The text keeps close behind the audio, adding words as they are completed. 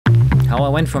how I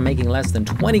went from making less than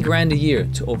 20 grand a year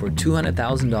to over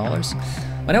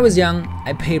 $200,000. When I was young,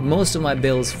 I paid most of my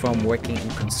bills from working in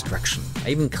construction. I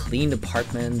even cleaned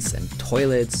apartments and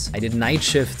toilets. I did night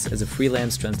shifts as a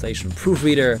freelance translation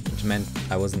proofreader, which meant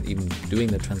I wasn't even doing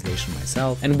the translation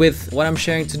myself. And with what I'm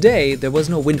sharing today, there was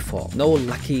no windfall, no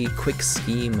lucky quick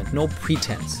scheme, and no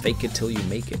pretense, fake it till you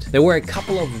make it. There were a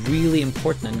couple of really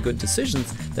important and good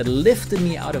decisions that lifted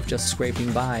me out of just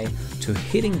scraping by to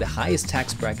hitting the highest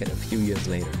tax bracket a few years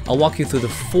later. I'll walk you through the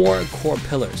 4 core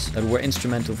pillars that were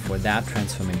instrumental for that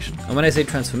transformation. And when I say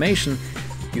transformation,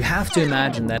 you have to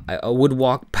imagine that I would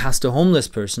walk past a homeless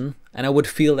person and I would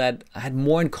feel that I had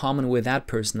more in common with that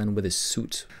person than with his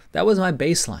suit. That was my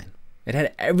baseline. It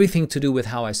had everything to do with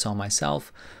how I saw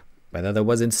myself, whether that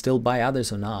was instilled by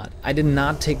others or not. I did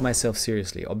not take myself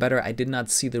seriously, or better, I did not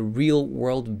see the real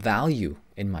world value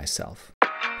in myself.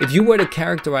 If you were to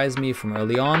characterize me from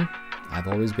early on, I've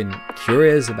always been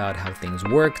curious about how things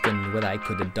worked and whether I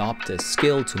could adopt a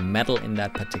skill to meddle in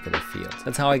that particular field.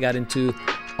 That's how I got into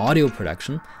audio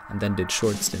production and then did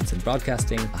short stints in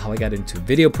broadcasting, how I got into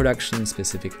video production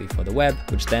specifically for the web,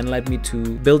 which then led me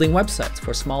to building websites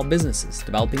for small businesses,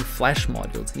 developing Flash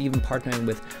modules, and even partnering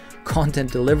with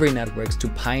content delivery networks to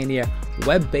pioneer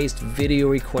web-based video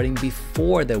recording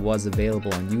before there was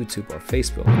available on YouTube or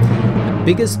Facebook. The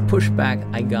biggest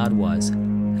pushback I got was,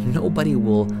 nobody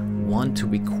will want to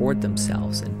record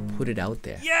themselves and put it out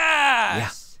there. Yes! Yeah,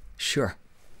 sure.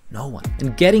 No one.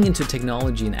 And getting into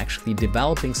technology and actually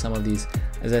developing some of these,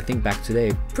 as I think back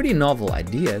today, pretty novel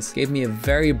ideas gave me a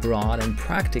very broad and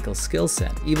practical skill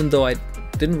set, even though I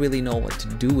didn't really know what to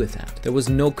do with that. There was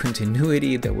no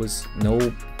continuity, there was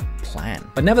no plan.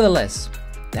 But nevertheless,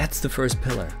 that's the first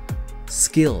pillar.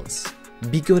 Skills.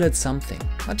 Be good at something,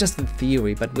 not just in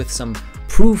theory, but with some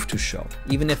proof to show,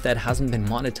 even if that hasn't been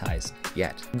monetized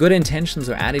yet. Good intentions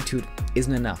or attitude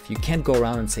isn't enough. You can't go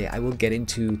around and say, I will get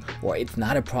into, or it's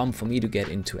not a problem for me to get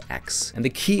into X. And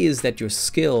the key is that your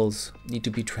skills need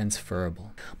to be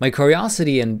transferable. My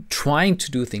curiosity and trying to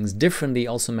do things differently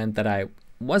also meant that I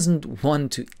wasn't one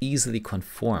to easily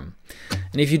conform.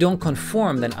 And if you don't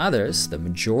conform, then others, the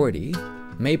majority,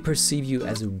 may perceive you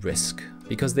as a risk,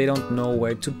 because they don't know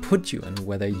where to put you and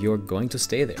whether you're going to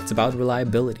stay there. It's about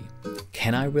reliability.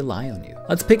 Can I rely on you?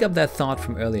 Let's pick up that thought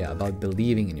from earlier about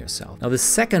believing in yourself. Now, the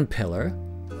second pillar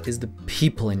is the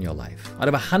people in your life. Out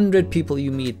of 100 people you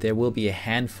meet, there will be a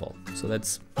handful, so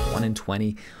that's 1 in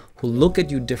 20, who look at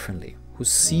you differently, who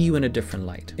see you in a different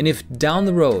light. And if down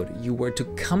the road you were to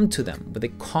come to them with a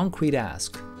concrete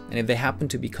ask, and if they happen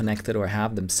to be connected or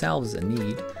have themselves a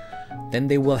need, then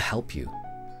they will help you.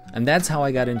 And that's how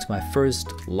I got into my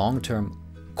first long-term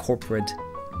corporate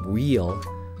real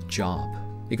job.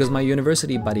 Because my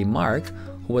university buddy Mark,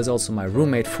 who was also my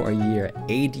roommate for a year,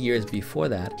 8 years before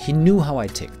that, he knew how I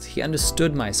ticked. He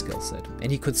understood my skill set,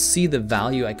 and he could see the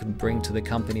value I could bring to the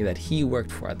company that he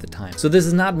worked for at the time. So this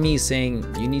is not me saying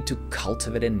you need to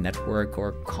cultivate a network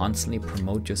or constantly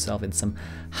promote yourself in some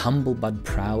humble but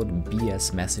proud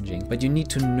BS messaging, but you need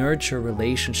to nurture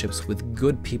relationships with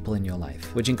good people in your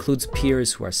life, which includes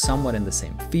peers who are somewhat in the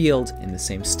same field, in the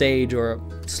same stage, or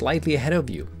slightly ahead of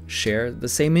you, share the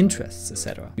same interests,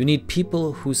 etc. You need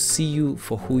people who see you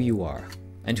for who you are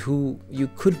and who you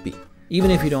could be, even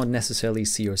if you don't necessarily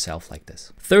see yourself like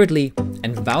this. Thirdly,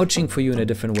 and vouching for you in a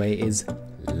different way, is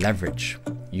leverage.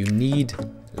 You need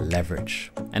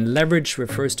leverage. And leverage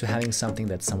refers to having something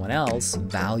that someone else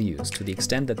values to the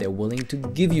extent that they're willing to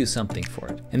give you something for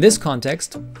it. In this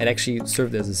context, it actually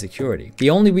served as a security. The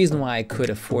only reason why I could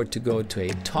afford to go to a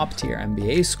top-tier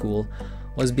MBA school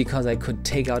was because I could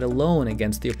take out a loan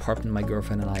against the apartment my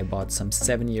girlfriend and I bought some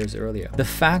 7 years earlier. The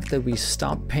fact that we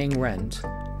stopped paying rent,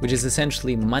 which is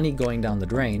essentially money going down the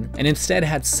drain, and instead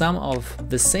had some of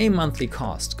the same monthly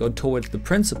cost go towards the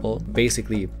principal,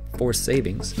 basically forced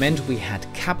savings, meant we had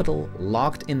capital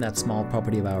locked in that small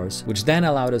property of ours, which then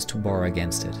allowed us to borrow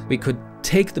against it. We could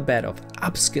take the bet of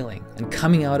upskilling and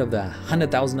coming out of the $100,000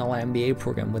 MBA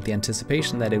program with the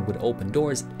anticipation that it would open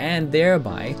doors and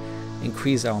thereby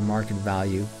increase our market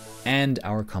value and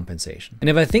our compensation. And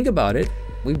if I think about it,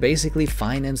 we basically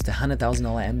financed a $100,000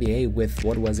 MBA with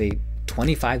what was a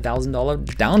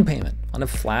 $25,000 down payment on a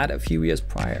flat a few years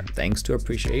prior, thanks to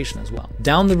appreciation as well.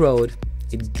 Down the road,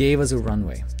 it gave us a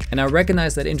runway. And I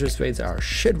recognize that interest rates are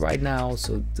shit right now,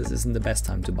 so this isn't the best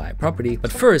time to buy a property.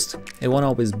 But first, it won't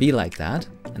always be like that.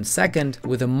 And second,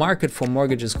 with the market for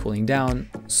mortgages cooling down,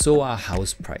 so are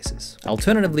house prices.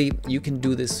 Alternatively, you can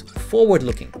do this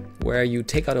forward-looking, where you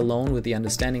take out a loan with the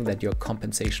understanding that your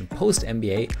compensation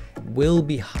post-MBA will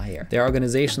be higher. There are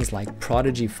organizations like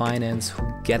Prodigy Finance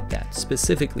who get that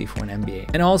specifically for an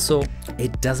MBA. And also,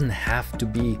 it doesn't have to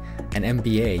be an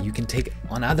MBA. You can take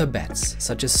on other bets,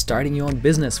 such as starting your own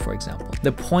business, for example.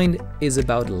 The point is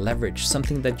about leverage,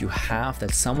 something that you have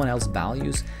that someone else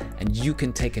values, and you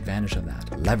can take advantage of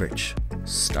that. Leverage.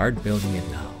 Start building it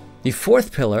now. The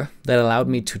fourth pillar that allowed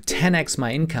me to 10x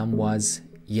my income was,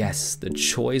 yes, the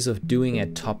choice of doing a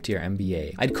top-tier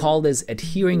MBA. I'd call this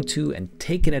adhering to and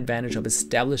taking advantage of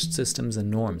established systems and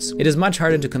norms. It is much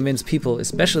harder to convince people,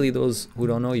 especially those who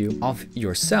don't know you, of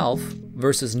yourself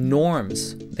versus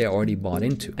norms they're already bought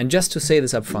into. And just to say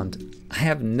this up front, I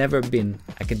have never been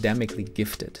academically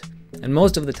gifted. And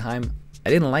most of the time, I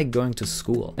didn't like going to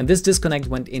school. And this disconnect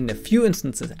went in a few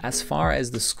instances as far as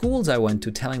the schools I went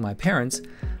to telling my parents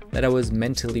that I was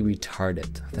mentally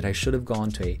retarded, that I should have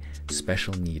gone to a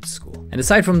special needs school. And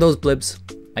aside from those blips,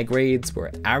 my grades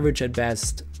were average at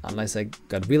best, unless I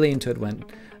got really into it,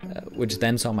 which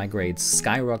then saw my grades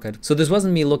skyrocket. So this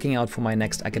wasn't me looking out for my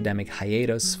next academic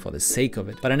hiatus for the sake of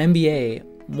it, but an MBA,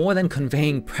 more than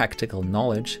conveying practical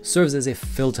knowledge, serves as a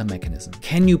filter mechanism.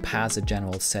 Can you pass a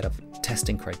general set of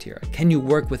testing criteria? Can you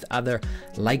work with other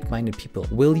like-minded people?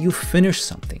 Will you finish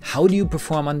something? How do you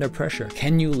perform under pressure?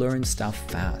 Can you learn stuff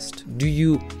fast? Do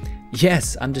you,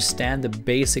 yes, understand the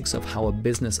basics of how a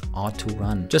business ought to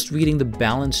run? Just reading the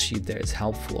balance sheet there is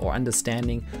helpful, or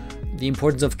understanding the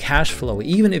importance of cash flow,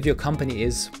 even if your company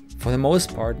is, for the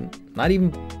most part, not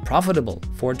even profitable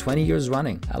for 20 years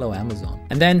running. Hello, Amazon.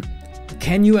 And then,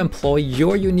 can you employ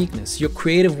your uniqueness, your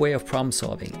creative way of problem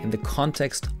solving in the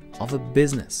context of a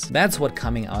business? That's what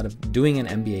coming out of doing an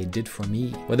MBA did for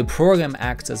me, where the program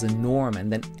acts as a norm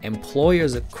and then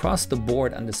employers across the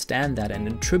board understand that and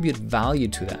attribute value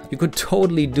to that. You could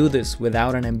totally do this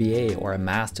without an MBA or a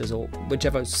master's or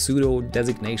whichever pseudo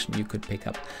designation you could pick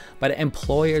up. But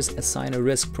employers assign a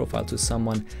risk profile to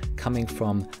someone coming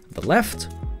from the left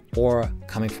or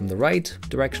coming from the right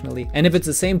directionally. And if it's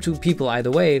the same two people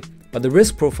either way, but the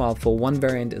risk profile for one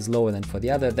variant is lower than for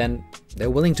the other, then they're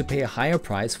willing to pay a higher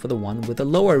price for the one with a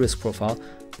lower risk profile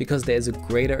because there is a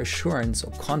greater assurance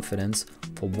or confidence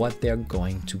for what they're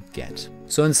going to get.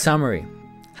 So in summary,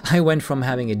 I went from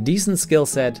having a decent skill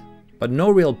set, but no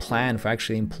real plan for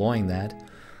actually employing that,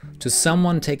 to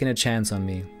someone taking a chance on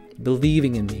me,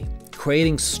 believing in me,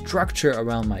 creating structure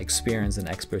around my experience and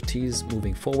expertise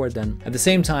moving forward. Then at the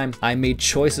same time, I made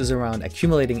choices around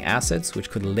accumulating assets which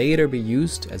could later be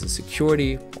used as a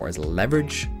security or as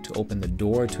leverage to open the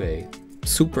door to a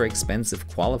super expensive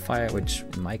qualifier, which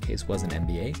in my case was an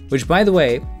MBA, which by the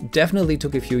way, definitely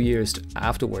took a few years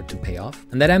afterward to pay off.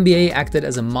 And that MBA acted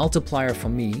as a multiplier for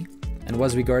me and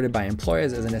was regarded by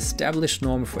employers as an established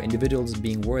norm for individuals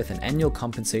being worth an annual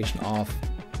compensation of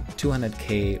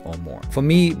 200K or more. For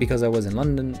me, because I was in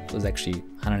London, it was actually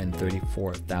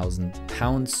 134,000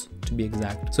 pounds to be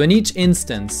exact. So in each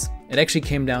instance, it actually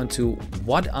came down to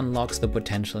what unlocks the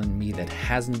potential in me that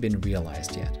hasn't been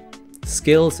realized yet.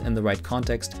 Skills in the right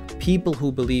context, people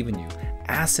who believe in you,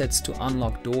 assets to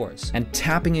unlock doors, and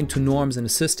tapping into norms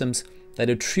and systems that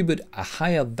attribute a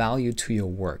higher value to your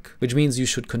work, which means you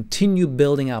should continue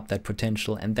building up that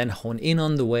potential and then hone in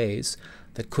on the ways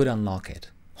that could unlock it.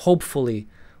 Hopefully,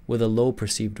 with a low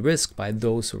perceived risk by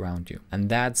those around you. And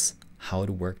that's how it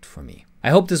worked for me.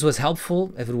 I hope this was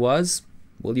helpful. If it was,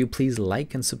 will you please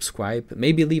like and subscribe?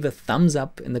 Maybe leave a thumbs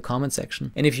up in the comment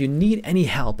section. And if you need any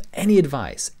help, any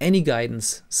advice, any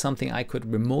guidance, something I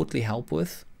could remotely help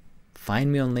with,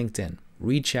 find me on LinkedIn,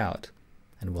 reach out,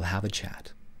 and we'll have a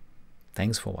chat.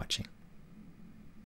 Thanks for watching.